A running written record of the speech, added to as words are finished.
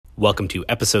Welcome to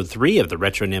episode 3 of the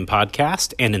Retro Nim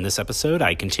podcast, and in this episode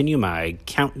I continue my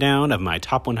countdown of my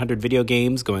top 100 video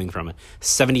games, going from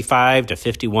 75 to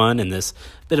 51 in this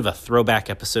bit of a throwback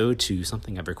episode to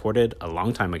something I've recorded a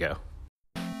long time ago.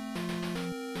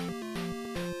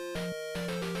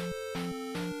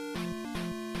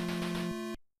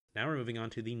 Now we're moving on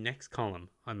to the next column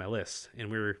on my list, and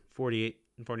we're 48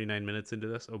 and 49 minutes into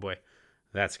this. Oh boy,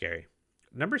 that's scary.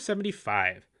 Number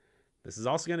 75. This is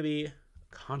also going to be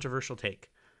controversial take.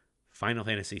 Final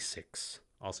Fantasy VI,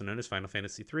 also known as Final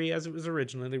Fantasy III, as it was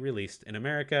originally released in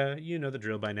America. You know the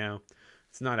drill by now.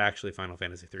 It's not actually Final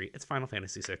Fantasy III, it's Final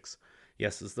Fantasy VI.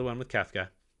 Yes, it's the one with Kefka.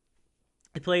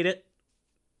 I played it.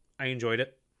 I enjoyed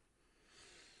it.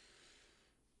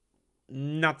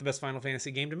 Not the best Final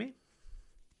Fantasy game to me.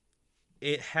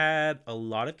 It had a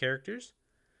lot of characters,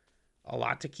 a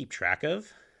lot to keep track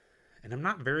of, and I'm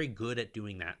not very good at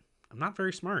doing that. I'm not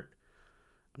very smart.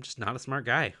 I'm just not a smart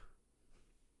guy.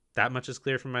 That much is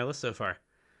clear from my list so far.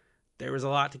 There was a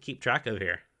lot to keep track of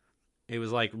here. It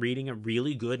was like reading a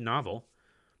really good novel,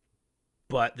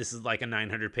 but this is like a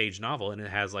 900-page novel, and it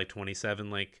has like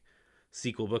 27 like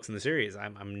sequel books in the series.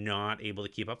 I'm not able to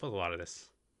keep up with a lot of this.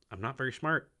 I'm not very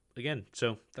smart, again,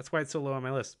 so that's why it's so low on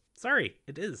my list. Sorry,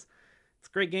 it is. It's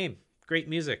a great game, great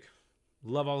music.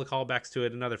 Love all the callbacks to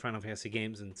it and other Final Fantasy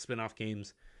games and spin-off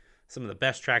games. Some of the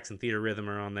best tracks in Theater Rhythm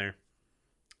are on there.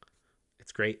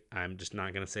 It's great. I'm just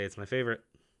not going to say it's my favorite.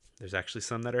 There's actually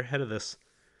some that are ahead of this.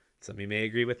 Some you may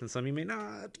agree with and some you may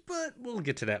not, but we'll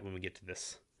get to that when we get to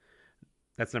this.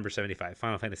 That's number 75,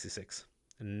 Final Fantasy VI.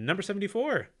 And number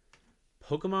 74,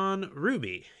 Pokemon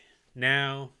Ruby.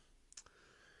 Now,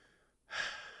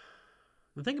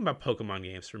 the thing about Pokemon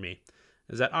games for me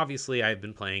is that obviously I've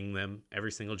been playing them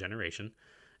every single generation.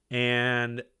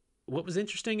 And what was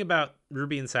interesting about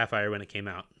Ruby and Sapphire when it came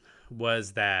out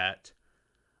was that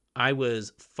I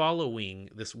was following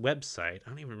this website. I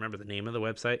don't even remember the name of the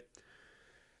website.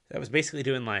 That was basically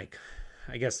doing like,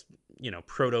 I guess,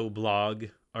 proto-blog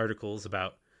articles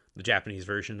about the Japanese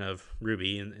version of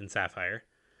Ruby and Sapphire.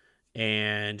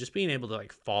 And just being able to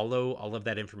like follow all of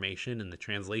that information and the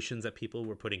translations that people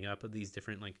were putting up of these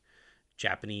different like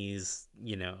Japanese,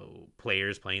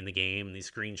 players playing the game and these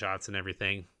screenshots and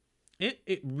everything.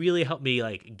 It really helped me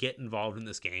like get involved in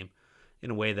this game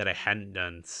in a way that I hadn't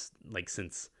done like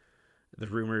since the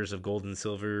rumors of Gold and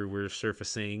Silver were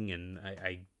surfacing, and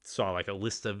I saw like a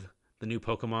list of the new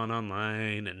Pokemon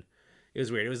online, and it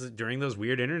was weird. It was during those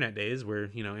weird internet days where,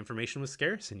 information was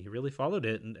scarce and you really followed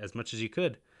it as much as you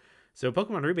could. So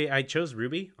Pokemon Ruby, I chose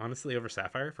Ruby, honestly, over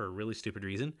Sapphire for a really stupid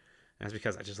reason. And that's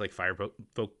because I just like fire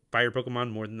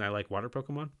Pokemon more than I like water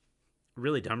Pokemon.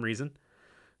 Really dumb reason.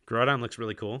 Groudon looks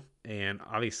really cool, and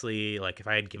obviously, like, if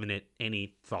I had given it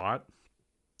any thought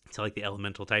to like the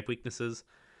elemental type weaknesses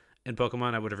in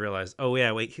Pokemon, I would have realized, oh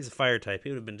yeah, wait, he's a fire type. He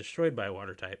would have been destroyed by a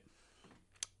water type,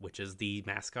 which is the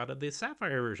mascot of the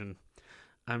Sapphire version.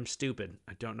 I'm stupid.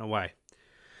 I don't know why.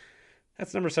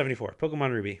 That's number 74,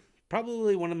 Pokemon Ruby.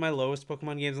 Probably one of my lowest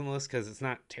Pokemon games on the list because it's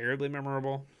not terribly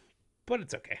memorable, but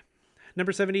it's okay.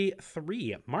 Number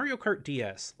 73, Mario Kart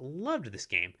DS. Loved this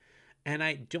game. And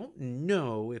I don't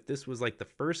know if this was like the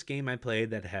first game I played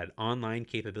that had online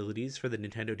capabilities for the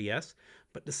Nintendo DS,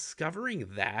 but discovering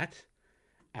that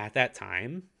at that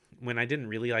time, when I didn't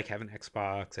really like have an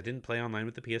Xbox, I didn't play online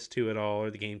with the PS2 at all,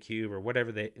 or the GameCube, or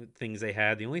whatever things they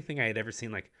had. The only thing I had ever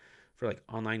seen like for like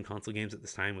online console games at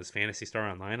this time was Phantasy Star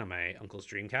Online on my uncle's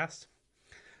Dreamcast.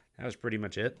 That was pretty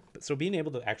much it. But so being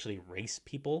able to actually race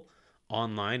people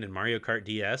online in Mario Kart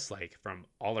DS, like from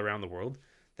all around the world,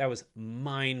 that was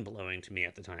mind-blowing to me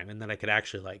at the time, and that I could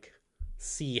actually like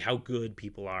see how good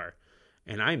people are.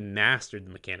 And I mastered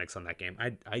the mechanics on that game.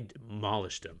 I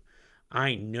demolished them.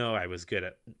 I know I was good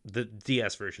at the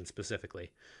DS version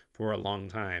specifically for a long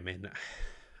time, and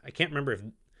I can't remember if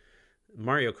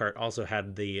Mario Kart also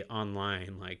had the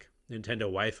online like Nintendo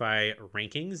Wi-Fi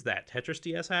rankings that Tetris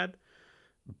DS had,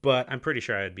 but I'm pretty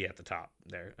sure I'd be at the top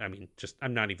there. I mean,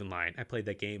 I'm not even lying. I played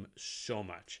that game so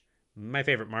much. My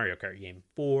favorite Mario Kart game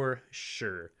for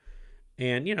sure.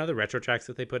 And the retro tracks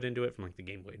that they put into it from like the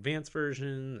Game Boy Advance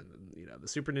version, the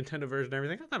Super Nintendo version, and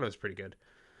everything, I thought it was pretty good.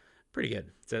 Pretty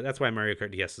good. So that's why Mario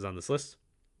Kart DS is on this list.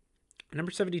 Number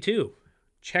 72,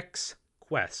 Chex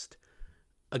Quest,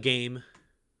 a game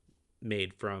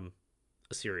made from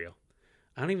a cereal.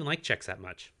 I don't even like Chex that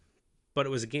much, but it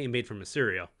was a game made from a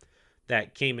cereal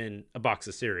that came in a box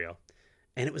of cereal,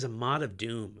 and it was a mod of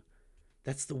Doom.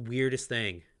 That's the weirdest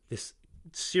thing. This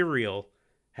cereal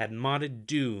had modded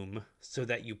Doom so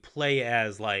that you play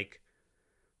as like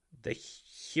the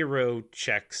hero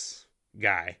Chex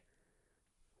guy.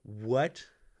 What?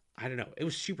 I don't know. It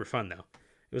was super fun though.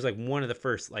 It was like one of the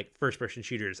first like first person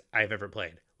shooters I've ever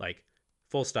played. Like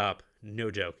full stop,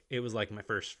 no joke. It was like my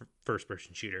first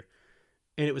person shooter,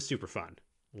 and it was super fun.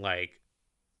 Like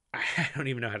I don't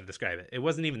even know how to describe it. It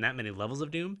wasn't even that many levels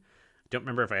of Doom. I don't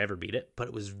remember if I ever beat it, but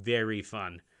it was very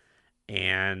fun.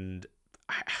 And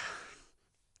I,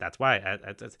 that's why.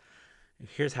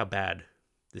 Here's how bad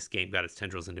this game got its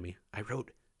tendrils into me. I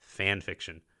wrote fan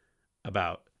fiction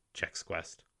about Chex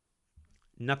Quest.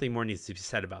 Nothing more needs to be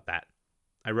said about that.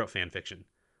 I wrote fan fiction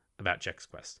about Chex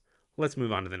Quest. Let's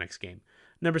move on to the next game.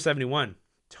 Number 71,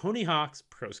 Tony Hawk's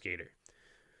Pro Skater.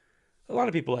 A lot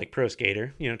of people like Pro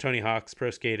Skater, Tony Hawk's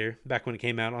Pro Skater, back when it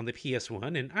came out on the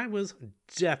PS1, and I was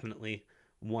definitely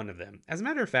one of them. As a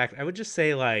matter of fact, I would just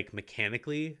say, like,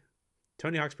 mechanically,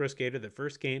 Tony Hawk's Pro Skater, the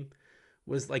first game,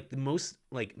 was like the most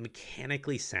like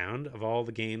mechanically sound of all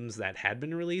the games that had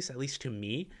been released, at least to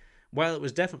me. While it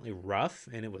was definitely rough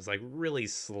and it was like really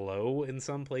slow in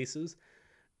some places,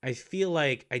 I feel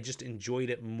like I just enjoyed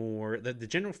it more. The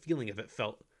general feeling of it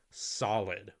felt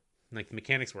solid. Like the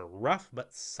mechanics were rough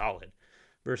but solid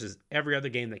versus every other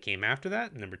game that came after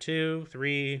that, number 2,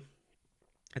 3,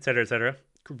 etc., etc.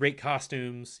 Great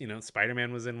costumes.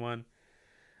 Spider-Man was in one.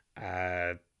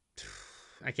 I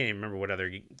can't even remember what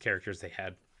other characters they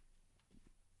had.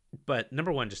 But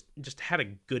number 1 just had a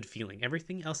good feeling.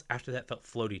 Everything else after that felt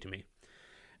floaty to me.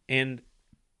 And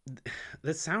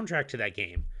the soundtrack to that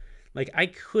game, like I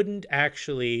couldn't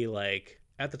actually like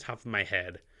at the top of my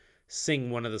head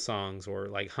sing one of the songs or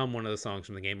like hum one of the songs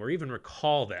from the game or even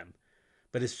recall them.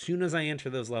 But as soon as I enter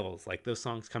those levels, like those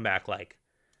songs come back like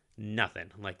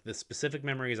nothing. Like the specific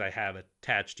memories I have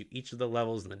attached to each of the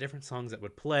levels and the different songs that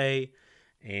would play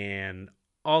and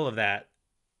all of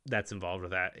that's involved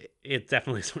with that. It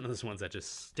definitely is one of those ones that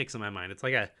just sticks in my mind. It's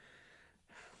like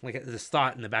this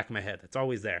thought in the back of my head that's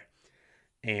always there.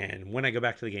 And when I go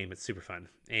back to the game, it's super fun.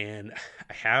 And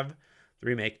I have the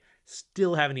remake.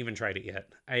 Still haven't even tried it yet.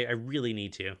 I really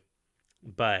need to.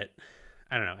 But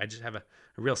I don't know. I just have a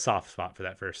real soft spot for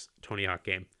that first Tony Hawk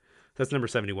game. That's number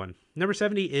 71. Number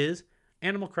 70 is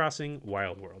Animal Crossing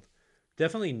Wild World.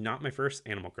 Definitely not my first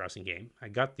Animal Crossing game. I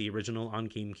got the original on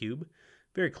GameCube,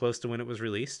 very close to when it was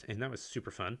released, and that was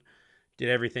super fun. Did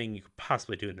everything you could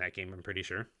possibly do in that game, I'm pretty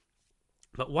sure.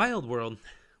 But Wild World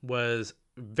was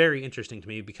very interesting to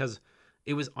me because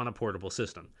it was on a portable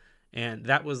system. And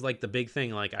that was like the big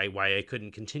thing, like why I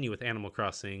couldn't continue with Animal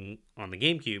Crossing on the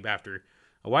GameCube after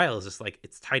a while is just like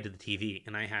it's tied to the TV,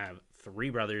 and I have 3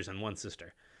 brothers and 1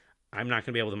 sister. I'm not going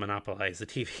to be able to monopolize the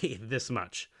TV this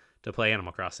much to play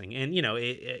Animal Crossing. And,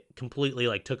 it completely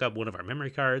like took up one of our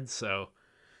memory cards. So,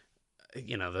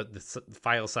 the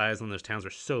file size on those towns were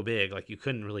so big, like you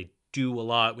couldn't really do a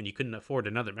lot when you couldn't afford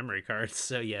another memory card.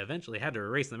 So you eventually had to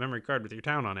erase the memory card with your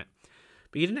town on it.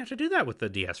 But you didn't have to do that with the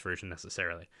DS version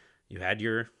necessarily. You had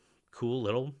your cool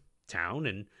little town,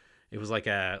 and it was like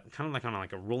a kind of like on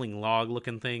like a rolling log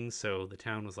looking thing. So the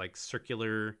town was like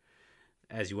circular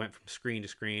as you went from screen to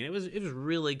screen. It was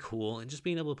really cool, and just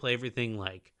being able to play everything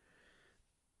like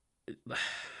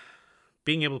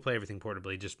being able to play everything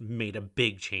portably just made a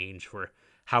big change for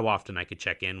how often I could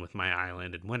check in with my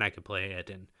island and when I could play it,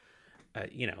 and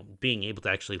being able to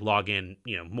actually log in,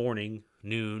 morning,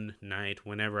 noon, night,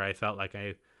 whenever I felt like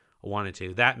I wanted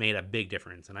to. That made a big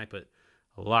difference, and I put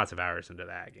lots of hours into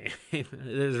that game.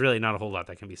 There's really not a whole lot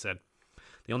that can be said.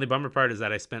 The only bummer part is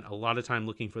that I spent a lot of time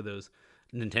looking for those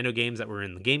Nintendo games that were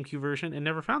in the GameCube version and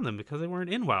never found them because they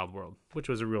weren't in Wild World, which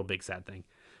was a real big sad thing.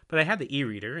 But I had the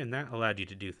e-reader, and that allowed you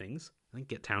to do things, like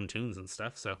get town tunes and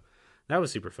stuff, so that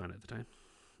was super fun at the time.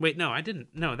 Wait, no, I didn't.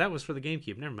 No, that was for the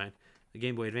GameCube. Never mind. The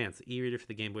Game Boy Advance. The e-reader for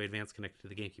the Game Boy Advance connected to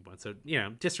the GameCube one. So,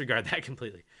 disregard that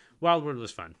completely. Wild World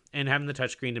was fun. And having the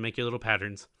touchscreen to make your little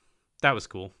patterns, that was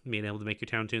cool. Being able to make your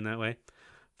town tune that way.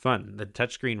 Fun. The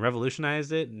touchscreen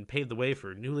revolutionized it and paved the way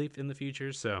for New Leaf in the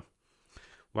future. So,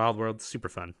 Wild World, super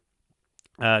fun.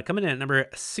 Coming in at number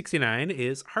 69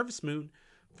 is Harvest Moon,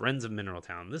 Friends of Mineral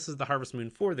Town. This is the Harvest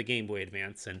Moon for the Game Boy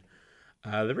Advance. And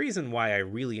the reason why I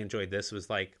really enjoyed this was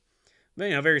like,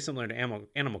 very similar to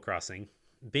Animal Crossing.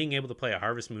 Being able to play a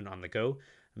Harvest Moon on the go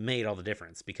made all the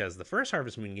difference, because the first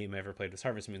Harvest Moon game I ever played was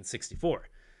Harvest Moon 64,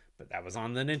 but that was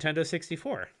on the Nintendo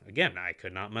 64. Again, I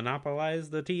could not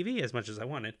monopolize the TV as much as I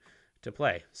wanted to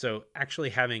play. So actually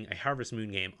having a Harvest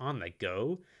Moon game on the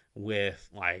go with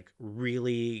like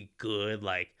really good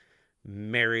like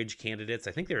marriage candidates,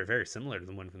 I think they were very similar to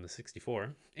the one from the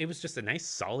 64. It was just a nice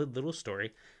solid little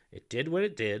story. It did what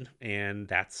it did, and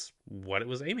that's what it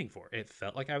was aiming for. It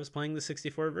felt like I was playing the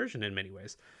 64 version in many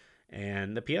ways,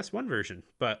 and the PS1 version,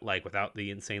 but like without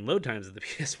the insane load times of the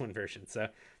PS1 version. So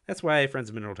that's why Friends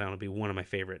of Mineral Town will be one of my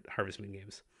favorite Harvest Moon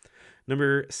games.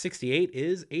 Number 68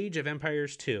 is Age of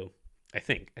Empires 2. I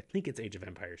think. I think it's Age of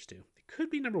Empires 2. It could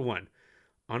be number 1.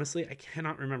 Honestly, I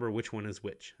cannot remember which one is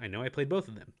which. I know I played both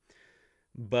of them.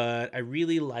 But I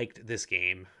really liked this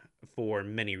game for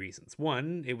many reasons.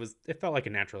 One, it felt like a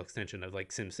natural extension of like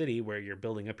SimCity where you're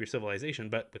building up your civilization,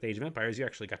 but with Age of Empires you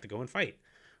actually got to go and fight,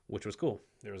 which was cool.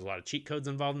 There was a lot of cheat codes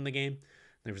involved in the game.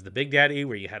 There was the Big Daddy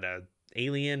where you had a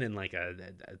alien and like a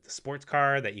sports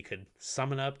car that you could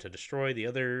summon up to destroy the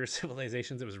other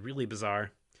civilizations. It was really bizarre.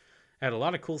 It had a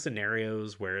lot of cool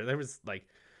scenarios where there was like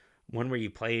one where you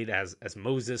played as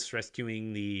Moses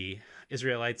rescuing the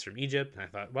Israelites from Egypt. And I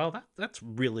thought, well, that's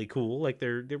really cool. Like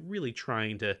they're really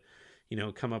trying to,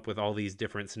 come up with all these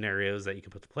different scenarios that you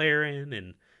can put the player in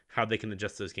and how they can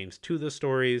adjust those games to those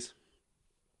stories.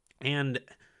 And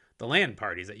the LAN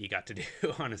parties that you got to do,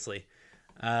 honestly.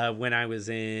 When I was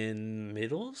in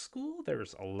middle school, there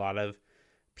was a lot of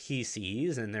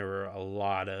PCs and there were a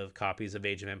lot of copies of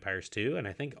Age of Empires 2. And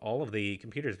I think all of the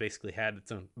computers basically had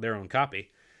their own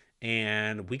copy.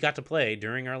 And we got to play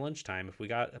during our lunchtime. If we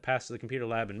got a pass to the computer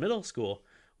lab in middle school,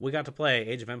 we got to play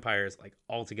Age of Empires like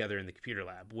all together in the computer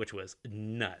lab, which was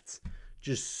nuts.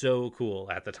 Just so cool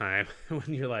at the time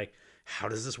when you're like, how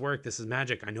does this work? This is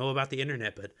magic. I know about the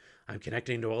internet, but I'm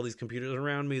connecting to all these computers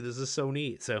around me. This is so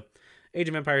neat. So Age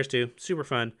of Empires 2, super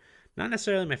fun. Not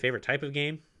necessarily my favorite type of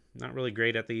game. Not really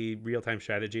great at the real-time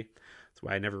strategy. That's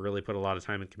why I never really put a lot of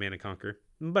time in Command & Conquer,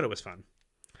 but it was fun.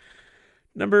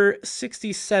 Number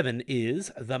 67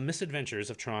 is The Misadventures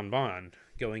of Tron Bonne,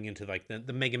 going into like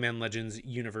the Mega Man Legends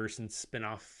universe and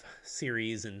spin-off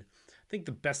series. And I think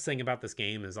the best thing about this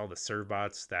game is all the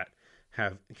Servbots that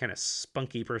have kind of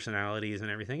spunky personalities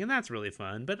and everything, and that's really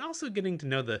fun. But also getting to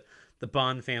know the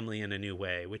Bonne family in a new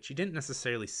way, which you didn't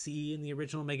necessarily see in the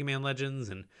original Mega Man Legends,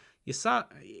 and you saw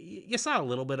a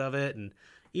little bit of it, and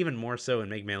even more so in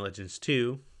Mega Man Legends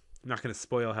 2. I'm not going to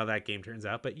spoil how that game turns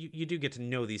out, but you do get to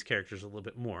know these characters a little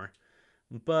bit more.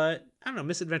 But, I don't know,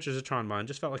 Misadventures of Tron Bonne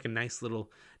just felt like a nice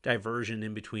little diversion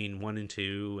in between 1 and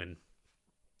 2, and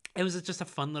it was just a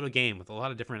fun little game with a lot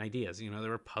of different ideas. There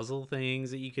were puzzle things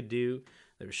that you could do,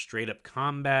 there was straight up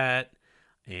combat,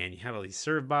 and you had all these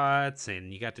Servbots,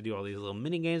 and you got to do all these little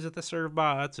mini games with the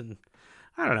Servbots, and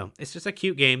I don't know, it's just a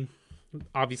cute game.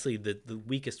 Obviously, the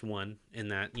weakest one in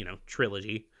that,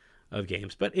 trilogy of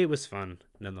games, but it was fun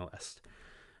nonetheless.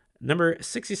 Number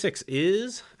 66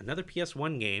 is another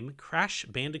PS1 game, Crash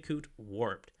Bandicoot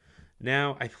Warped.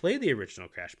 Now, I played the original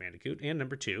Crash Bandicoot and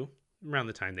number 2 around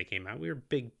the time they came out. We were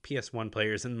big PS1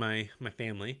 players in my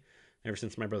family ever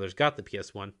since my brothers got the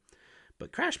PS1.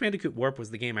 But Crash Bandicoot Warped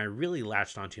was the game I really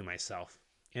latched onto myself.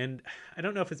 And I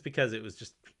don't know if it's because it was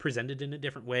just presented in a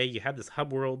different way. You had this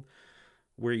hub world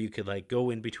where you could like go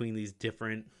in between these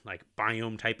different like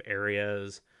biome type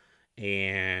areas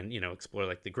and explore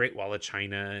like the Great Wall of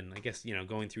China, and I guess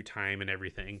going through time and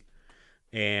everything.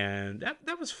 And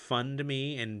that was fun to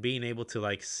me, and being able to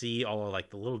like see all of like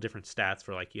the little different stats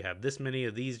for like you have this many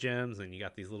of these gems and you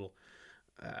got these little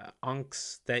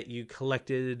onks that you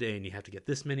collected and you have to get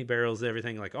this many barrels,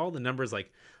 everything, like all the numbers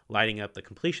like lighting up. The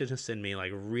completionist in me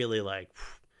like really like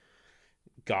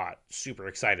got super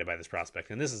excited by this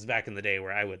prospect. And this is back in the day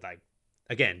where I would like,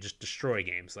 again, just destroy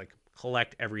games, like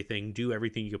collect everything, do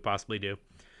everything you could possibly do.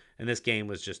 And this game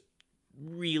was just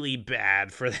really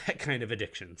bad for that kind of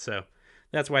addiction. So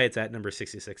that's why it's at number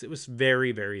 66. It was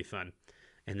very, very fun.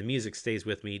 And the music stays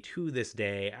with me to this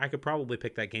day. I could probably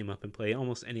pick that game up and play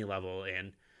almost any level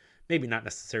and maybe not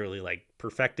necessarily like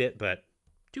perfect it, but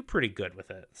do pretty good with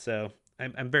it. So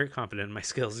I'm very confident in my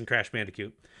skills in Crash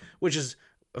Bandicoot, which is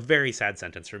a very sad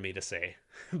sentence for me to say,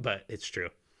 but it's true.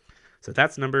 So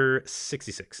that's number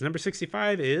 66. Number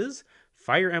 65 is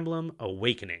Fire Emblem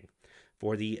Awakening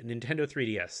for the Nintendo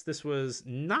 3DS. This was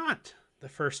not the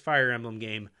first Fire Emblem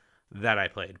game that I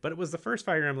played, but it was the first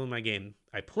Fire Emblem game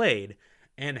I played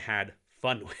and had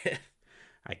fun with.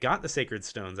 I got the Sacred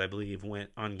Stones, I believe, went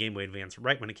on Game Boy Advance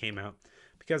right when it came out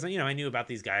because, I knew about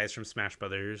these guys from Smash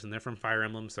Brothers and they're from Fire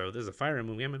Emblem, so there's a Fire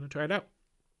Emblem game, I'm going to try it out.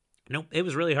 Nope, it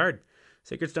was really hard.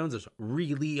 Sacred Stones is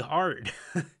really hard.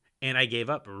 And I gave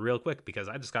up real quick because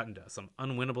I just got into some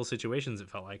unwinnable situations, it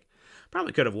felt like.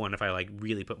 Probably could have won if I like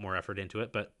really put more effort into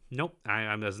it, but nope,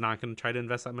 I was not going to try to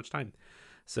invest that much time.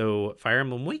 So Fire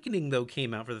Emblem Awakening, though,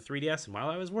 came out for the 3DS, and while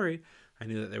I was worried, I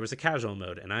knew that there was a casual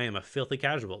mode, and I am a filthy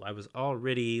casual. I was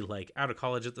already like out of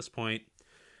college at this point,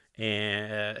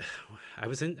 and I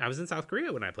was in South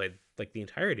Korea when I played like the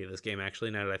entirety of this game,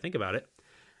 actually, now that I think about it.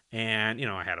 And,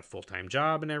 I had a full-time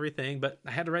job and everything, but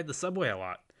I had to ride the subway a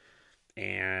lot.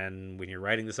 And when you're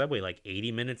riding the subway like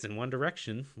 80 minutes in one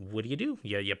direction, what do?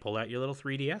 You pull out your little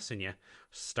 3DS and you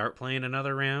start playing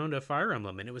another round of Fire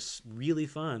Emblem. And it was really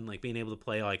fun, like being able to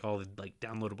play like all the like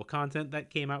downloadable content that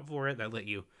came out for it that let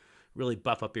you really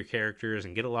buff up your characters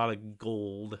and get a lot of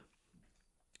gold.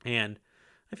 And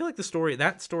I feel like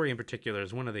that story in particular,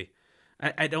 is one of the.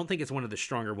 I don't think it's one of the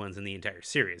stronger ones in the entire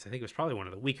series. I think it was probably one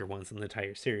of the weaker ones in the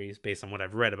entire series based on what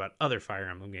I've read about other Fire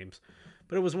Emblem games.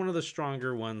 But it was one of the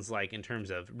stronger ones, like in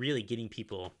terms of really getting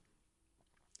people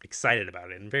excited about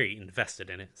it and very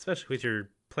invested in it, especially with your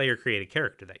player created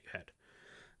character that you had.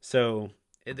 So,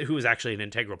 who was actually an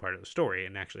integral part of the story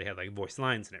and actually had like voice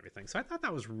lines and everything. So I thought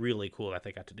that was really cool that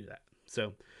they got to do that.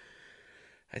 So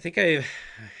I think I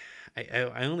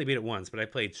only beat it once, but I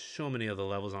played so many of the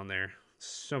levels on there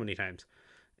so many times,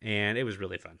 and it was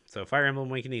really fun. So Fire Emblem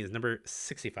Awakening is number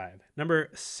 65. Number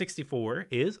 64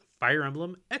 is Fire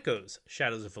Emblem Echoes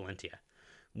Shadows of Valentia,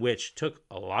 which took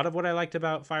a lot of what I liked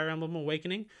about Fire Emblem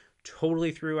Awakening,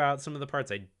 totally threw out some of the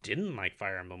parts I didn't like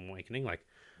Fire Emblem Awakening, like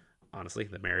honestly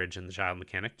the marriage and the child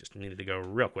mechanic just needed to go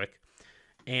real quick,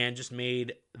 and just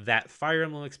made that Fire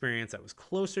Emblem experience that was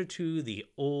closer to the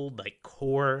old like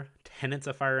core tenets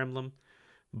of Fire Emblem,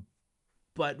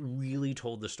 but really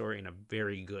told the story in a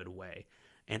very good way.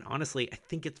 And honestly, I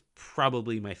think it's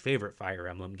probably my favorite Fire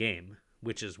Emblem game,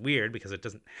 which is weird because it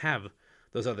doesn't have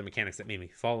those other mechanics that made me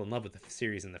fall in love with the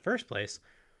series in the first place.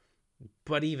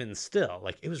 But even still,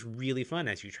 like it was really fun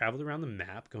as you traveled around the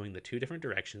map going the two different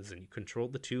directions and you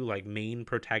controlled the two like main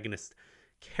protagonist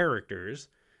characters,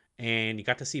 and you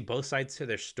got to see both sides to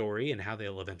their story and how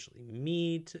they'll eventually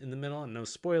meet in the middle, and no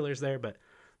spoilers there, but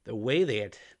the way they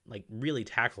had like really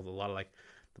tackled a lot of like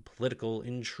the political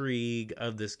intrigue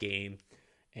of this game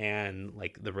and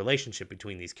like the relationship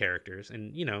between these characters,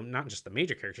 and not just the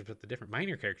major characters but the different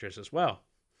minor characters as well.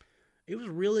 It was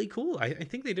really cool. I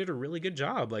think they did a really good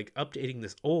job like updating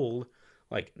this old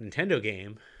like Nintendo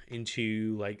game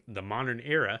into like the modern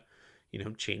era.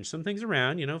 Change some things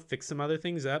around, fix some other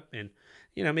things up, and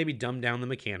maybe dumb down the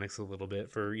mechanics a little bit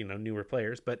for newer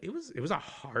players. But it was a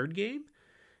hard game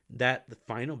that the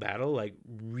final battle like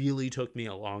really took me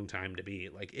a long time to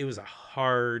beat. Like it was a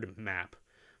hard map,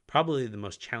 probably the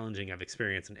most challenging I've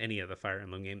experienced in any of the Fire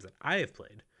Emblem games that I have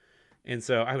played. And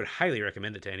so I would highly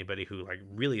recommend it to anybody who like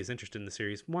really is interested in the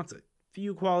series, wants a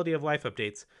few quality of life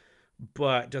updates,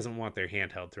 but doesn't want their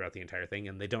handheld throughout the entire thing,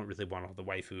 and they don't really want all the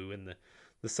waifu and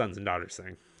the sons and daughters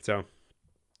thing. So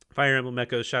Fire Emblem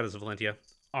Echoes Shadows of Valentia,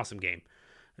 awesome game.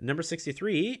 Number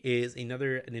 63 is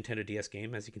another Nintendo DS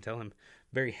game. As you can tell, I'm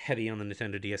very heavy on the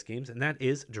Nintendo DS games, and that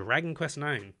is Dragon Quest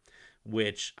IX,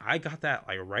 which I got that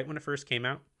like right when it first came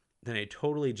out. Then I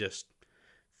totally just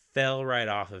fell right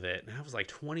off of it. And I was like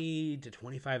 20 to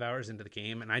 25 hours into the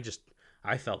game, and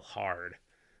I fell hard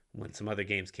when some other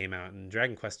games came out, and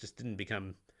Dragon Quest just didn't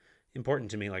become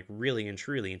important to me like really and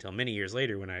truly until many years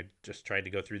later when I just tried to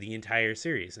go through the entire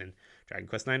series, and Dragon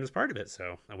Quest IX was part of it.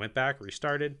 So I went back,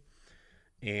 restarted,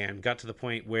 and got to the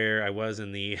point where I was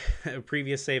in the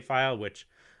previous save file, which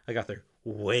I got there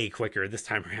way quicker this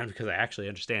time around because I actually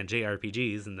understand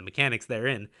JRPGs and the mechanics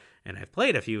therein, and I've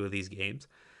played a few of these games.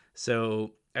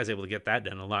 So I was able to get that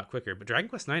done a lot quicker. But Dragon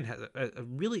Quest IX has a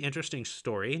really interesting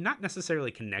story, not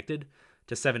necessarily connected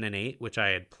to 7 and 8, which I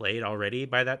had played already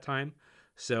by that time.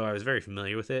 So I was very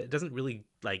familiar with it. It doesn't really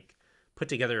like put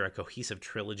together a cohesive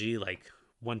trilogy like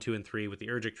 1, 2, and 3 with the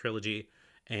Urgic trilogy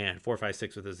and 4, 5,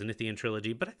 6 with the Zenithian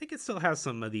trilogy, but I think it still has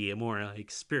some of the more like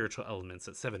spiritual elements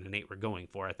that 7 and 8 were going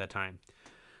for at that time.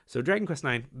 So Dragon Quest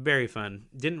IX, very fun.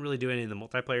 Didn't really do any of the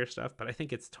multiplayer stuff, but I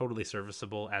think it's totally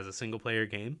serviceable as a single player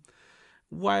game.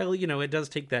 While, it does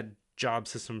take that job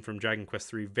system from Dragon Quest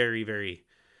 3 very, very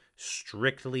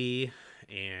strictly,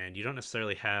 and you don't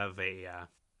necessarily have a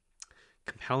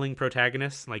compelling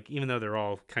protagonist, like even though they're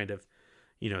all kind of,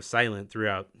 silent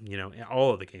throughout,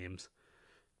 all of the games.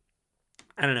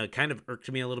 I don't know, it kind of irked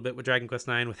me a little bit with Dragon Quest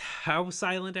IX with how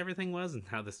silent everything was and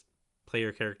how this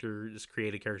this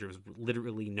created character was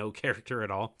literally no character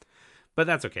at all. But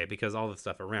that's okay because all the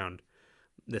stuff around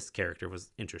this character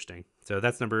was interesting. So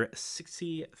that's number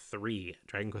 63,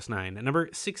 Dragon Quest IX. And number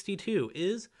 62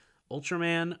 is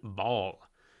Ultraman Ball,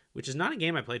 which is not a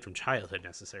game I played from childhood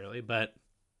necessarily, but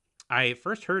I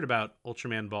first heard about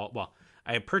Ultraman Ball. Well,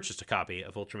 I had purchased a copy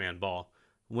of Ultraman Ball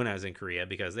when I was in Korea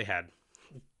because they had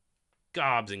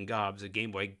gobs and gobs of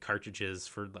Game Boy cartridges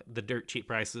for the dirt cheap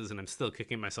prices, and I'm still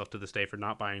kicking myself to this day for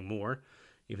not buying more,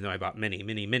 even though I bought many,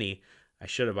 many, many. I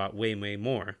should have bought way, way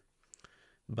more.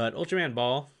 But Ultraman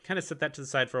Ball, kind of set that to the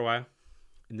side for a while.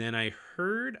 And then I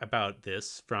heard about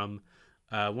this from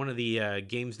one of the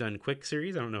Games Done Quick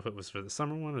series. I don't know if it was for the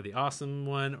summer one or the awesome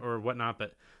one or whatnot,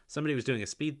 but somebody was doing a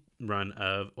speed run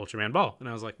of Ultraman Ball. And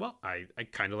I was like, well, I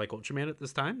kind of like Ultraman at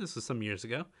this time. This was some years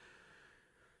ago.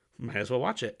 Might as well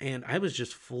watch it. And I was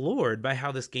just floored by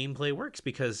how this gameplay works,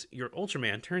 because your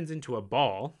Ultraman turns into a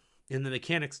ball and the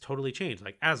mechanics totally change.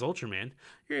 Like, as Ultraman,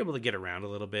 you're able to get around a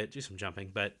little bit, do some jumping,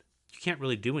 but you can't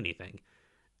really do anything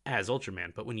as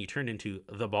Ultraman. But when you turn into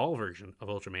the ball version of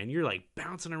Ultraman, you're like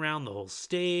bouncing around the whole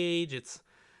stage. It's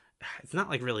not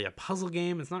like really a puzzle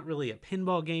game. It's not really a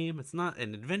pinball game. It's not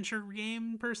an adventure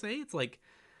game per se. It's like,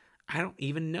 I don't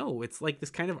even know. It's like this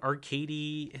kind of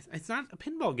arcadey. It's not a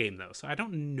pinball game though, so I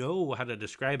don't know how to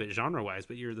describe it genre wise.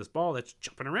 But you're this ball that's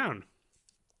jumping around.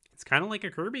 It's kind of like a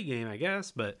Kirby game, I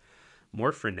guess, but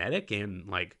more frenetic, and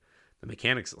like the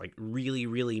mechanics like really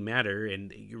really matter,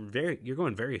 and you're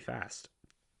going very fast.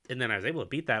 And then I was able to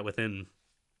beat that within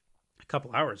a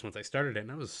couple hours once I started it,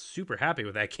 and I was super happy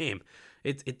with that game.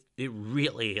 It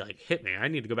really like hit me. I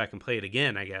need to go back and play it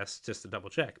again, I guess, just to double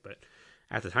check. But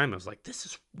at the time, I was like, this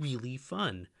is really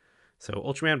fun. So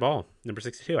Ultraman Ball, number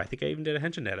 62. I think I even did a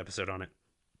Henshin Net episode on it.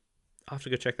 I'll have to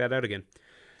go check that out again.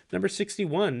 Number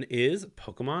 61 is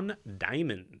Pokemon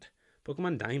Diamond.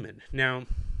 Pokemon Diamond. Now,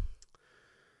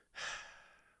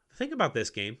 the thing about this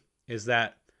game is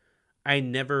that I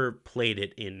never played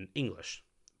it in English.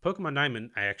 Pokemon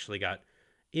Diamond, I actually got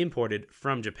imported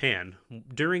from Japan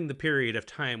during the period of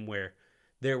time where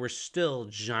there were still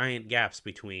giant gaps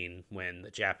between when the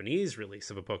Japanese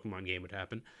release of a Pokemon game would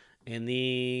happen and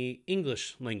the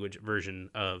English language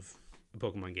version of a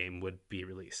Pokemon game would be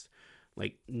released.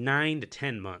 Like 9 to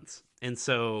 10 months. And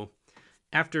so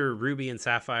after Ruby and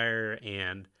Sapphire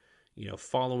and,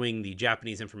 following the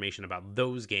Japanese information about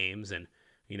those games and,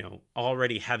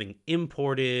 already having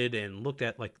imported and looked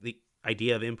at like the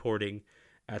idea of importing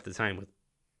at the time with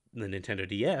the Nintendo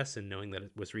DS and knowing that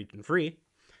it was region free,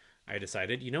 I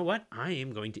decided, you know what? I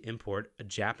am going to import a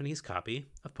Japanese copy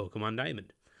of Pokemon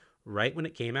Diamond right when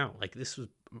it came out. Like, this was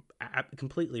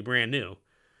completely brand new.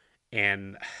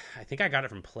 And I think I got it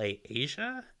from Play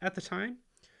Asia at the time.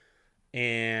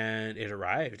 And it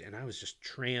arrived, and I was just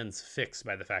transfixed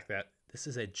by the fact that this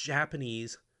is a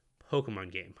Japanese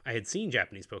Pokemon game. I had seen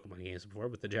Japanese Pokemon games before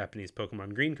with the Japanese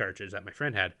Pokemon Green cartridge that my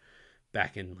friend had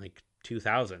back in like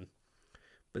 2000.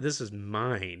 But this is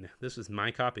mine. This was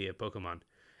my copy of Pokemon.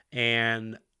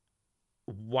 And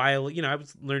while, I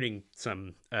was learning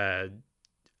some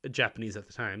Japanese at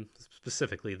the time,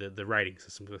 specifically the writing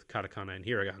system with katakana and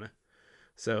hiragana.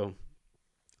 So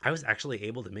I was actually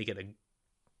able to make it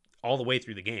all the way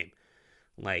through the game,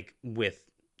 like with,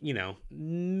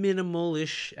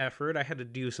 minimal-ish effort. I had to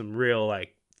do some real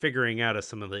like figuring out of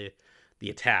some of the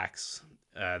attacks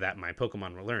that my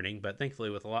Pokemon were learning, but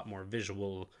thankfully with a lot more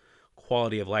visual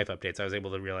quality of life updates, I was able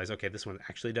to realize, okay, this one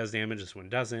actually does damage, this one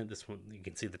doesn't. This one, you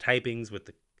can see the typings with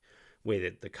the way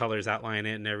that the colors outline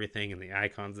it and everything, and the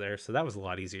icons there. So that was a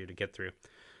lot easier to get through.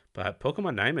 But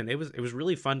Pokemon Diamond, it was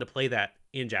really fun to play that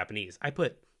in Japanese. I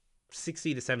put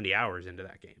 60 to 70 hours into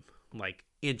that game, like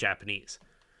in Japanese.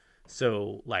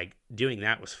 So like doing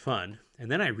that was fun. And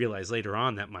then I realized later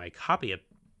on that my copy of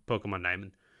Pokemon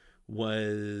Diamond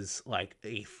was like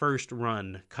a first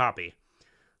run copy,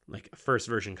 like a first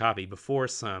version copy before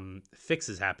some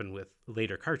fixes happened with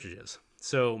later cartridges.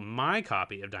 So my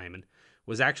copy of Diamond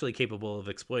was actually capable of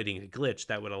exploiting a glitch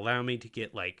that would allow me to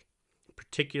get like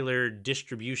particular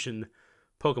distribution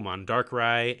Pokemon,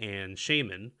 Darkrai and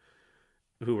Shaman,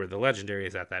 who were the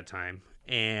legendaries at that time,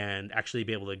 and actually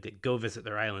be able to go visit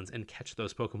their islands and catch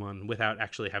those Pokemon without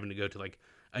actually having to go to like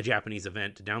a Japanese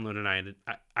event to download an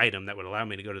item that would allow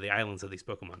me to go to the islands of these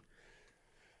Pokemon.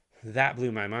 That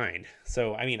blew my mind.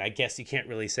 So, I mean, I guess you can't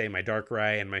really say my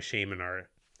Darkrai and my Shaman are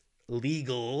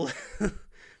legal,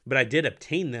 but I did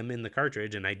obtain them in the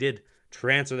cartridge, and I did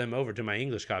transfer them over to my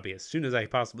English copy as soon as I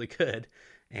possibly could.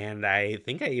 And I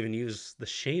think I even used the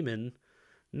Shaman.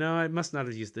 No, I must not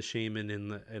have used the Shaman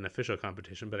in an official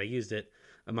competition, but I used it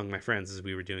among my friends as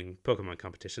we were doing Pokemon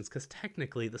competitions, because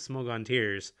technically the Smogon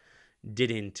Tears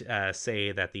didn't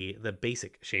say that the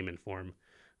basic Shaman form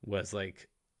was like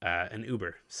an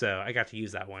Uber. So I got to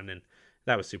use that one, and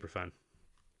that was super fun.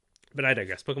 But I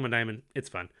digress. Pokemon Diamond, it's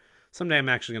fun. Someday I'm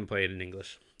actually going to play it in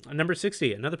English. Number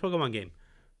 60, another Pokemon game.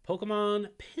 Pokemon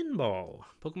Pinball.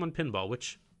 Pokemon Pinball,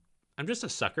 which I'm just a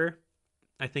sucker,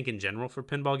 I think, in general for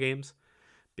pinball games,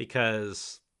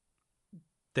 because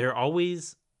there's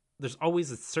always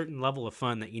a certain level of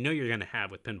fun that you're going to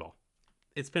have with pinball.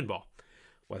 It's pinball.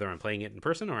 Whether I'm playing it in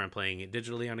person or I'm playing it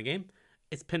digitally on a game,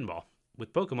 it's pinball.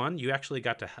 With Pokemon, you actually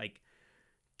got to like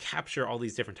capture all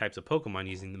these different types of Pokemon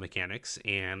using the mechanics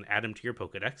and add them to your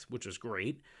Pokedex, which was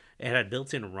great. It had a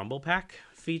built-in Rumble Pack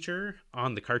feature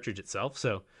on the cartridge itself,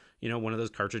 so one of those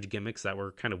cartridge gimmicks that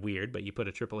were kind of weird, but you put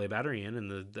a AAA battery in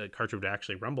and the cartridge would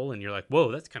actually rumble, and you're like,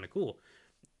 whoa, that's kind of cool.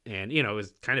 And it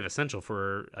was kind of essential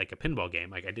for like a pinball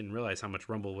game. Like I didn't realize how much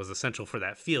rumble was essential for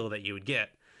that feel that you would get,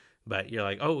 but you're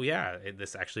like, oh yeah,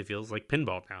 this actually feels like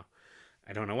pinball now.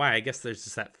 I don't know why. I guess there's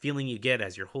just that feeling you get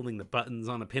as you're holding the buttons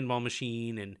on a pinball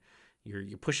machine and you're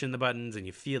pushing the buttons and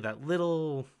you feel that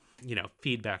little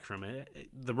feedback from it.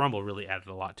 The rumble really added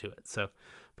a lot to it. So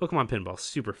Pokemon Pinball,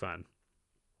 super fun.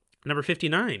 Number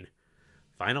 59,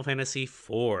 Final Fantasy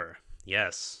IV.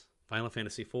 Yes, Final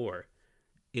Fantasy IV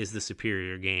is the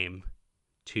superior game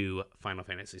to Final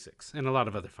Fantasy VI and a lot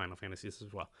of other Final Fantasies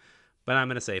as well. But I'm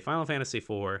going to say Final Fantasy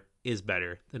IV is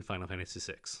better than Final Fantasy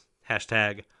VI.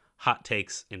 Hashtag hot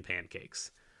takes and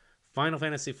pancakes. Final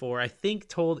Fantasy IV, I think,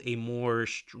 told a more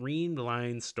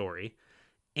streamlined story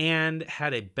and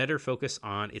had a better focus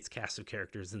on its cast of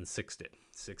characters than 6 did.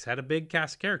 6 had a big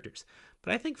cast of characters,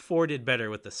 but I think 4 did better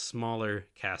with the smaller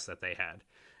cast that they had.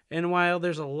 And while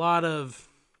there's a lot of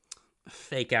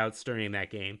fake outs during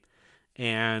that game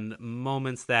and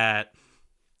moments that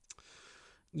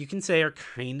you can say are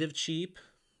kind of cheap,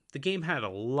 the game had a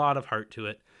lot of heart to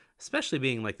it, especially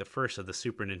being like the first of the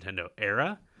Super Nintendo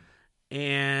era.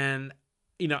 And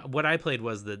what I played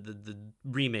was the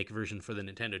remake version for the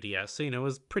Nintendo DS, so it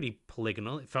was pretty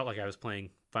polygonal. It felt like I was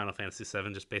playing Final Fantasy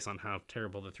VII just based on how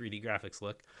terrible the 3D graphics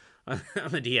look on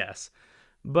the DS,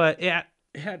 but it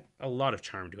had a lot of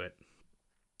charm to it,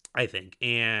 I think,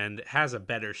 and has a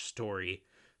better story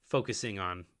focusing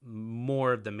on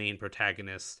more of the main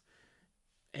protagonist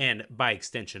and by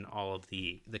extension all of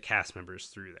the cast members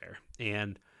through there.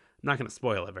 And I'm not going to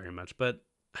spoil it very much, but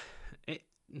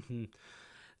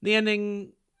the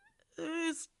ending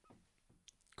is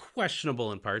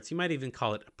questionable in parts. You might even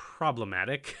call it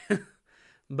problematic,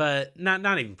 but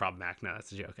not even problematic. No,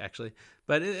 that's a joke, actually.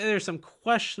 But there's some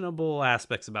questionable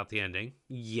aspects about the ending.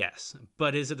 Yes.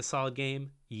 But is it a solid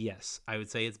game? Yes. I would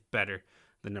say it's better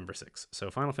than number 6. So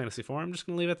Final Fantasy IV, I'm just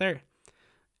going to leave it there.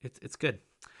 It's good.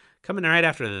 Coming right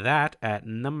after that at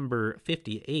number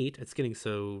 58, it's getting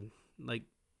so,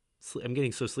 I'm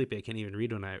getting so sleepy I can't even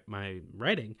read when my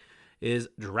writing, is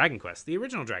Dragon Quest, the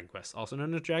original Dragon Quest, also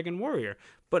known as Dragon Warrior,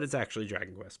 but it's actually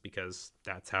Dragon Quest because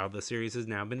that's how the series has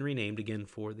now been renamed again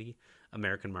for the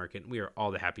American market. We are all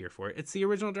the happier for it. It's the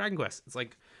original Dragon Quest. It's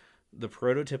like the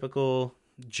prototypical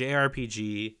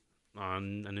JRPG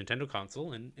on a Nintendo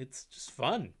console, and it's just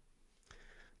fun.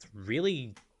 It's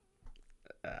really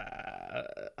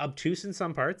obtuse in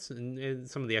some parts and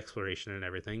some of the exploration and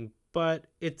everything, but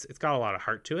it's got a lot of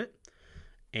heart to it.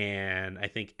 And I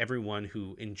think everyone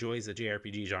who enjoys the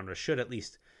JRPG genre should at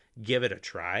least give it a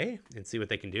try and see what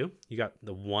they can do. You got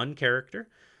the one character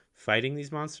fighting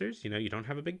these monsters. You don't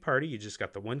have a big party. You just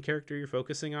got the one character you're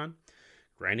focusing on.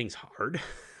 Grinding's hard.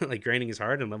 Grinding is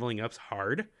hard and leveling up's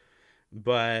hard.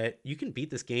 But you can beat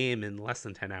this game in less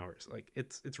than 10 hours.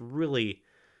 It's really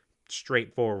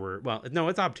straightforward. Well, no,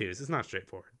 it's obtuse. It's not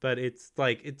straightforward. But it's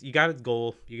you got a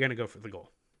goal. You're going to go for the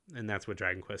goal. And that's what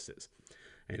Dragon Quest is.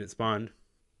 And it spawned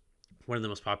one of the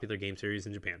most popular game series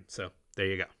in Japan. So there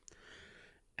you go.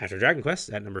 After Dragon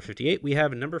Quest, at number 58, we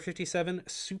have number 57,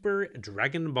 Super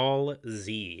Dragon Ball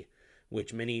Z,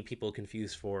 which many people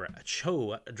confuse for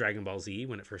Cho Dragon Ball Z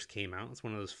when it first came out. It's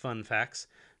one of those fun facts.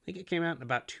 I think it came out in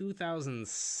about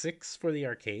 2006 for the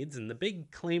arcades, and the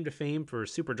big claim to fame for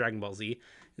Super Dragon Ball Z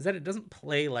is that it doesn't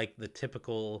play like the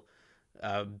typical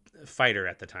fighter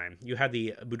at the time. You had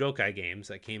the Budokai games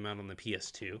that came out on the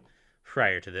PS2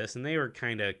 prior to this, and they were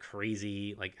kind of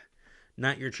crazy,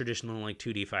 not your traditional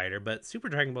 2D fighter, but Super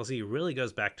Dragon Ball Z really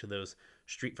goes back to those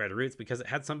Street Fighter roots because it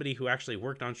had somebody who actually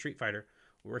worked on Street Fighter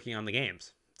working on the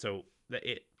games. So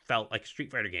it felt like a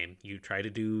Street Fighter game. You try to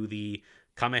do the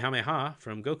Kamehameha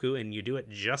from Goku, and you do it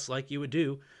just like you would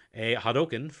do a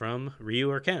Hadouken from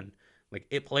Ryu or Ken.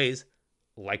 It plays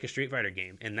like a Street Fighter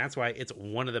game, and that's why it's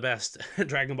one of the best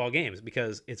Dragon Ball games,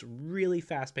 because it's really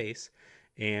fast-paced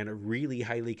and really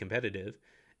highly competitive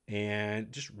and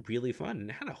just really fun. And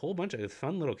it had a whole bunch of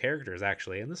fun little characters,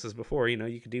 actually. And this is before,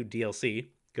 you could do DLC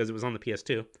because it was on the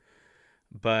PS2.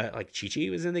 But Chi-Chi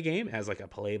was in the game as a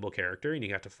playable character, and you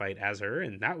got to fight as her,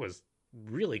 and that was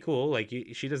really cool.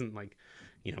 She doesn't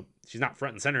she's not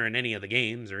front and center in any of the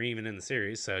games or even in the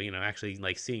series. So, actually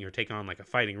seeing her take on a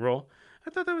fighting role, I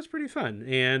thought that was pretty fun.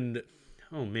 And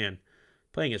oh man,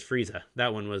 playing as Frieza,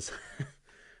 that one was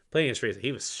playing as Frieza,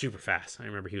 he was super fast. I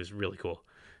remember he was really cool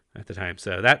at the time.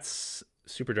 So that's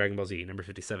Super Dragon Ball Z, number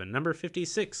 57. Number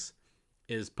 56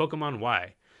 is Pokemon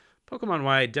Y. Pokemon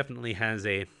Y definitely has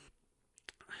a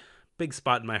big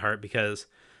spot in my heart because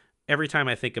every time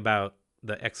I think about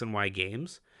the X and Y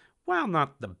games, while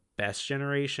not the best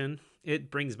generation,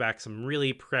 it brings back some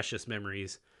really precious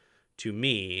memories to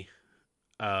me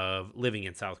of living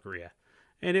in South Korea.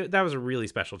 And that was a really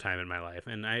special time in my life.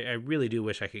 And I really do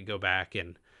wish I could go back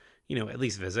and, at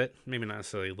least visit. Maybe not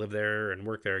necessarily live there and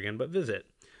work there again, but visit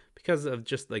because of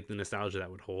just like the nostalgia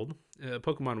that would hold.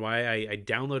 Pokemon Y, I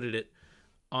downloaded it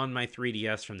on my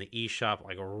 3DS from the eShop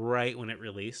like right when it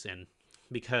released. And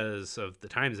because of the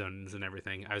time zones and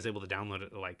everything, I was able to download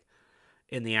it like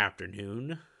in the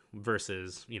afternoon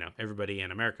versus, everybody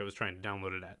in America was trying to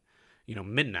download it at,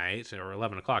 midnight or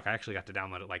 11 o'clock. I actually got to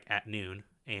download it like at noon.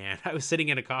 And I was sitting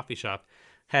in a coffee shop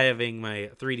having my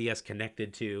 3DS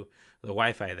connected to the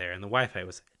Wi-Fi there. And the Wi-Fi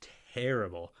was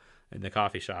terrible in the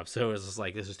coffee shop. So it was just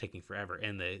like, this was taking forever.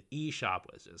 And the eShop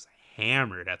was just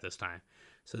hammered at this time.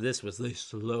 So this was the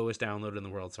slowest download in the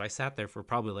world. So I sat there for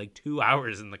probably like 2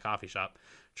 hours in the coffee shop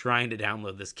trying to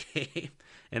download this game.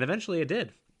 And eventually I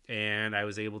did. And I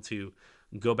was able to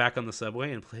go back on the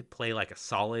subway and play like a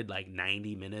solid like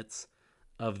 90 minutes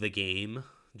of the game,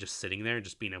 just sitting there,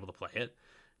 just being able to play it,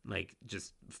 like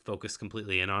just focus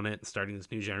completely in on it, starting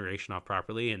this new generation off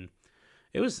properly. And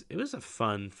it was a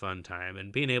fun time,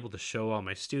 and being able to show all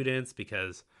my students,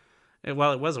 because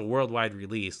while it was a worldwide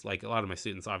release, like a lot of my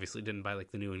students obviously didn't buy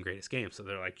like the new and greatest game, so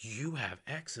they're like, you have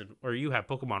X or you have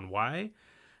Pokemon Y,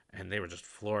 and they were just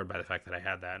floored by the fact that I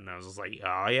had that. And I was just like,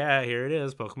 oh yeah, here it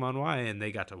is, Pokemon Y. And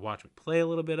they got to watch me play a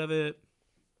little bit of it.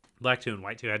 Black 2 and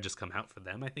White 2 had just come out for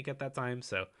them, I think, at that time.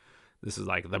 So this is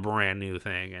like the brand new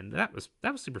thing, and that was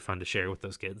super fun to share with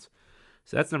those kids.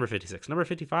 So that's number 56. Number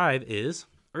 55 is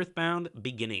Earthbound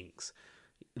Beginnings,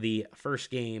 the first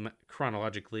game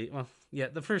chronologically. Well, yeah,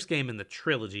 the first game in the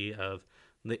trilogy of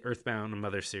the Earthbound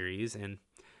Mother series, and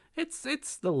it's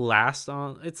the last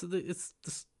on. It's the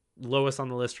lowest on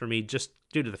the list for me, just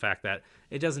due to the fact that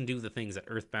it doesn't do the things that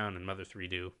Earthbound and Mother 3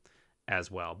 do as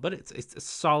well. But it's a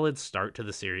solid start to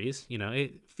the series.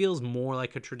 It feels more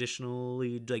like a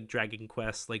traditionally like Dragon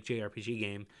Quest like JRPG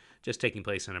game, just taking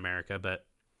place in America. But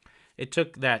it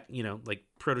took that like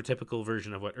prototypical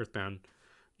version of what Earthbound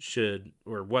should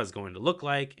or was going to look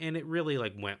like, and it really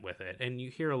like went with it. And you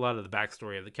hear a lot of the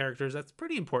backstory of the characters. That's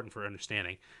pretty important for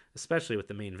understanding, especially with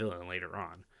the main villain later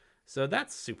on. So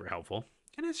that's super helpful,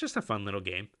 and it's just a fun little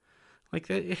game. Like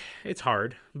it's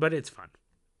hard, but it's fun.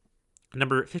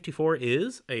 Number 54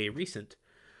 is a recent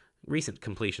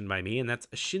completion by me, and that's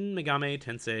Shin Megami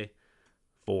Tensei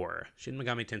 4. Shin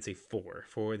Megami Tensei 4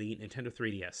 for the Nintendo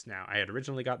 3DS. Now, I had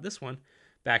originally got this one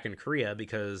back in Korea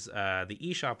because the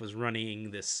eShop was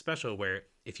running this special where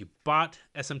if you bought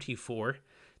SMT4,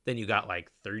 then you got like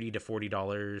 $30 to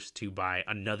 $40 to buy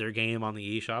another game on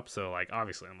the eShop. So like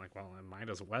obviously I'm like, well, I might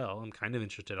as well. I'm kind of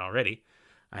interested already.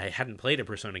 I hadn't played a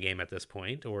Persona game at this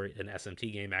point, or an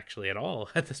SMT game actually at all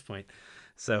at this point.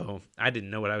 So I didn't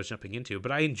know what I was jumping into,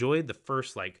 but I enjoyed the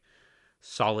first like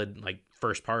solid like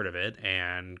first part of it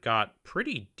and got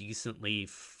pretty decently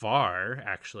far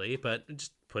actually, but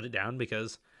just put it down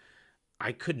because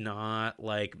I could not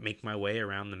like make my way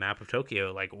around the map of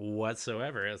Tokyo like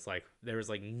whatsoever. It's like there was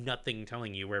like nothing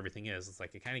telling you where everything is. It's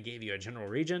like it kind of gave you a general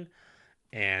region,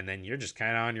 and then you're just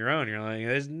kind of on your own. You're like,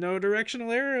 there's no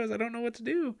directional arrows. I don't know what to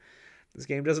do. This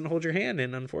game doesn't hold your hand,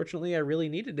 and unfortunately, I really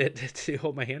needed it to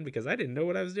hold my hand because I didn't know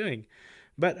what I was doing.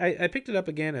 But I picked it up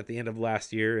again at the end of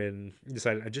last year and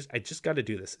decided I just got to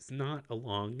do this. It's not a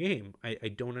long game. I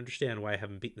don't understand why I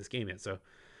haven't beaten this game yet. So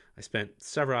I spent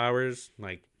several hours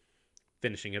like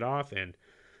finishing it off, and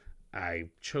I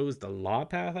chose the law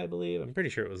path, I believe. I'm pretty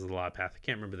sure it was the law path. I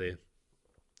can't remember the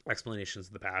explanations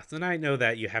of the paths. And I know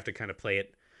that you have to kind of play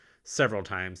it several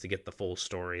times to get the full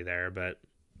story there, but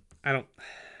I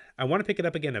want to pick it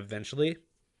up again eventually,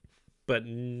 but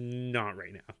not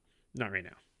right now. Not right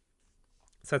now.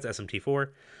 So that's SMT4,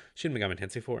 Shin Megami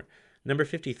Tensei 4. Number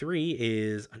 53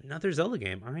 is another Zelda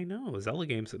game. I know, Zelda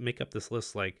games that make up this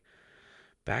list like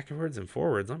backwards and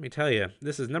forwards. Let me tell you.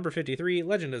 This is number 53,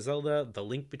 Legend of Zelda: The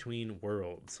Link Between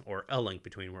Worlds, or A Link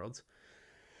Between Worlds.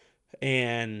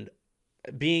 And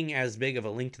being as big of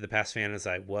a Link to the Past fan as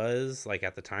I was, like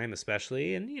at the time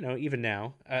especially, and even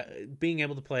now, being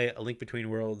able to play A Link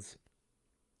Between Worlds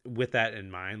with that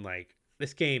in mind, like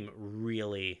this game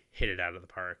really hit it out of the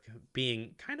park,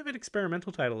 being kind of an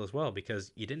experimental title as well,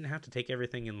 because you didn't have to take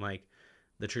everything in like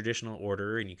the traditional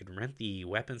order, and you could rent the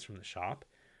weapons from the shop.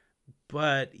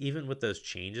 But even with those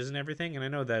changes and everything, and I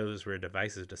know those were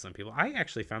divisive to some people, I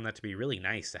actually found that to be really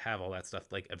nice to have all that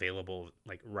stuff like available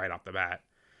like right off the bat,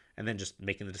 and then just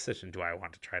making the decision, do I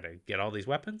want to try to get all these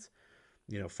weapons?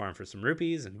 farm for some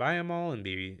rupees and buy them all and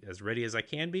be as ready as I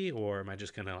can be? Or am I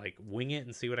just going to like wing it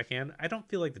and see what I can? I don't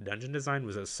feel like the dungeon design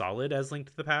was as solid as Link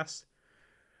to the Past.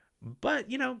 But,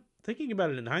 thinking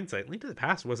about it in hindsight, Link to the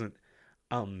Past wasn't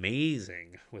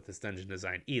amazing with this dungeon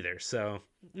design either. So,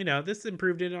 this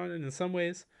improved it on it in some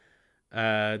ways.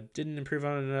 Didn't improve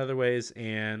on it in other ways.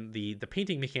 And the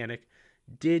painting mechanic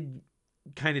did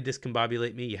kind of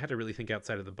discombobulate me. You had to really think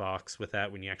outside of the box with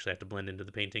that when you actually have to blend into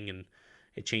the painting, and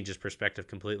it changes perspective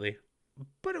completely.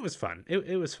 But it was fun.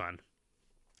 It was fun.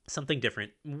 Something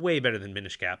different. Way better than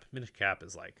Minish Cap. Minish Cap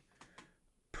is like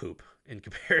poop in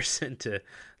comparison to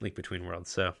Link Between Worlds.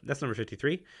 So that's number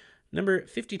 53. Number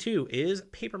 52 is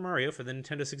Paper Mario for the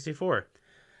Nintendo 64.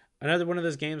 Another one of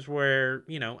those games where,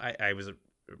 I was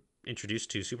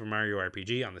introduced to Super Mario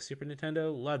RPG on the Super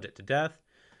Nintendo, loved it to death.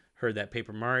 Heard that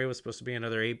Paper Mario was supposed to be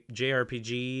another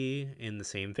JRPG in the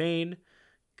same vein.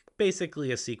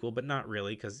 Basically a sequel, but not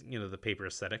really, because, the paper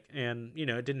aesthetic. And,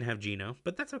 it didn't have Geno,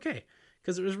 but that's okay,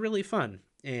 because it was really fun.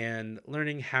 And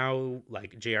learning how,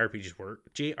 like,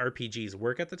 JRPGs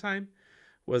work at the time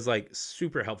was, like,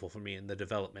 super helpful for me in the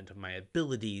development of my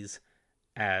abilities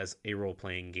as a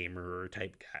role-playing gamer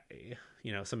type guy.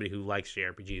 Somebody who likes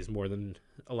JRPGs more than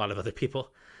a lot of other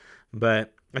people.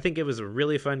 But I think it was a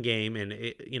really fun game, and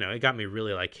it got me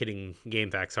really like hitting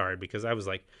game facts hard, because I was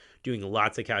like doing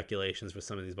lots of calculations with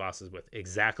some of these bosses with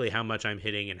exactly how much I'm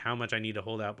hitting and how much I need to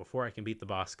hold out before I can beat the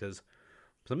boss, because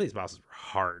some of these bosses were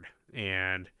hard,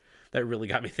 and that really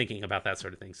got me thinking about that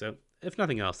sort of thing. So if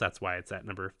nothing else, that's why it's at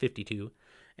number 52.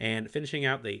 And finishing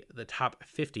out the top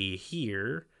 50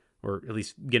 here, or at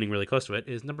least getting really close to it,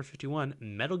 is number 51,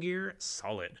 Metal Gear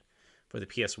Solid for the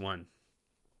PS1.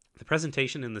 The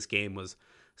presentation in this game was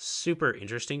super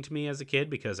interesting to me as a kid,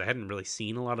 because I hadn't really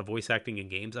seen a lot of voice acting in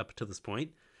games up to this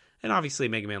point. And obviously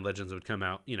Mega Man Legends would come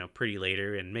out, pretty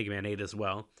later, and Mega Man 8 as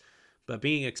well. But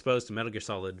being exposed to Metal Gear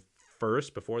Solid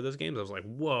first before those games, I was like,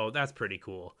 whoa, that's pretty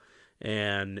cool.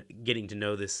 And getting to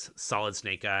know this Solid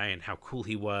Snake guy and how cool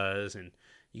he was, and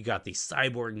you got the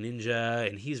cyborg ninja,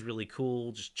 and he's really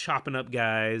cool, just chopping up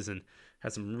guys, and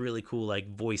had some really cool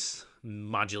like voice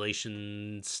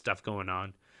modulation stuff going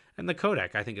on. And the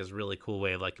codec, I think, is a really cool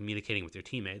way of like communicating with your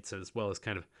teammates, as well as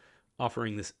kind of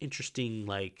offering this interesting,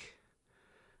 like,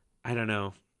 I don't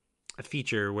know, a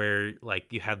feature where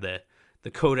like you had the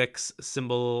codex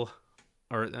symbol,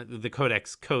 or the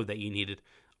codex code that you needed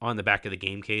on the back of the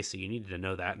game case. So you needed to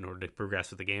know that in order to progress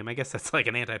with the game. I guess that's like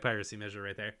an anti-piracy measure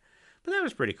right there. But that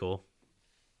was pretty cool.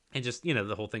 And just,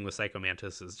 the whole thing with Psycho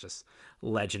Mantis is just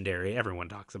legendary. Everyone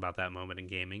talks about that moment in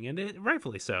gaming, and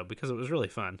rightfully so, because it was really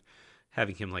fun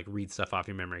having him like read stuff off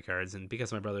your memory cards. And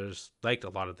because my brothers liked a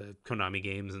lot of the Konami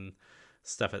games and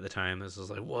stuff at the time, this was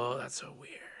like, whoa, that's so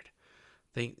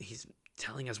weird. He's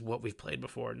telling us what we've played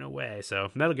before. No way.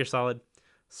 So Metal Gear solid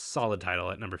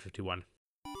title at number 51.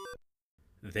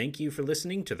 Thank you for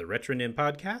listening to the Retronym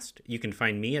podcast. You can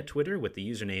find me at Twitter with the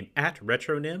username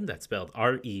 @Retronym, that's spelled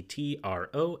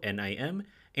RETRONIM,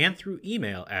 and through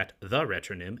email at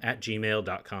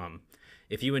theretronym@gmail.com.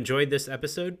 If you enjoyed this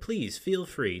episode, please feel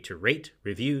free to rate,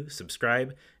 review,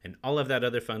 subscribe, and all of that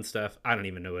other fun stuff. I don't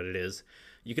even know what it is.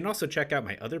 You can also check out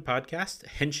my other podcast,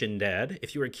 Henshin Dad,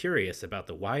 if you are curious about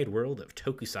the wide world of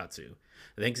tokusatsu.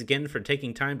 Thanks again for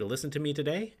taking time to listen to me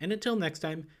today, and until next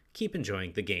time, keep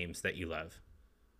enjoying the games that you love.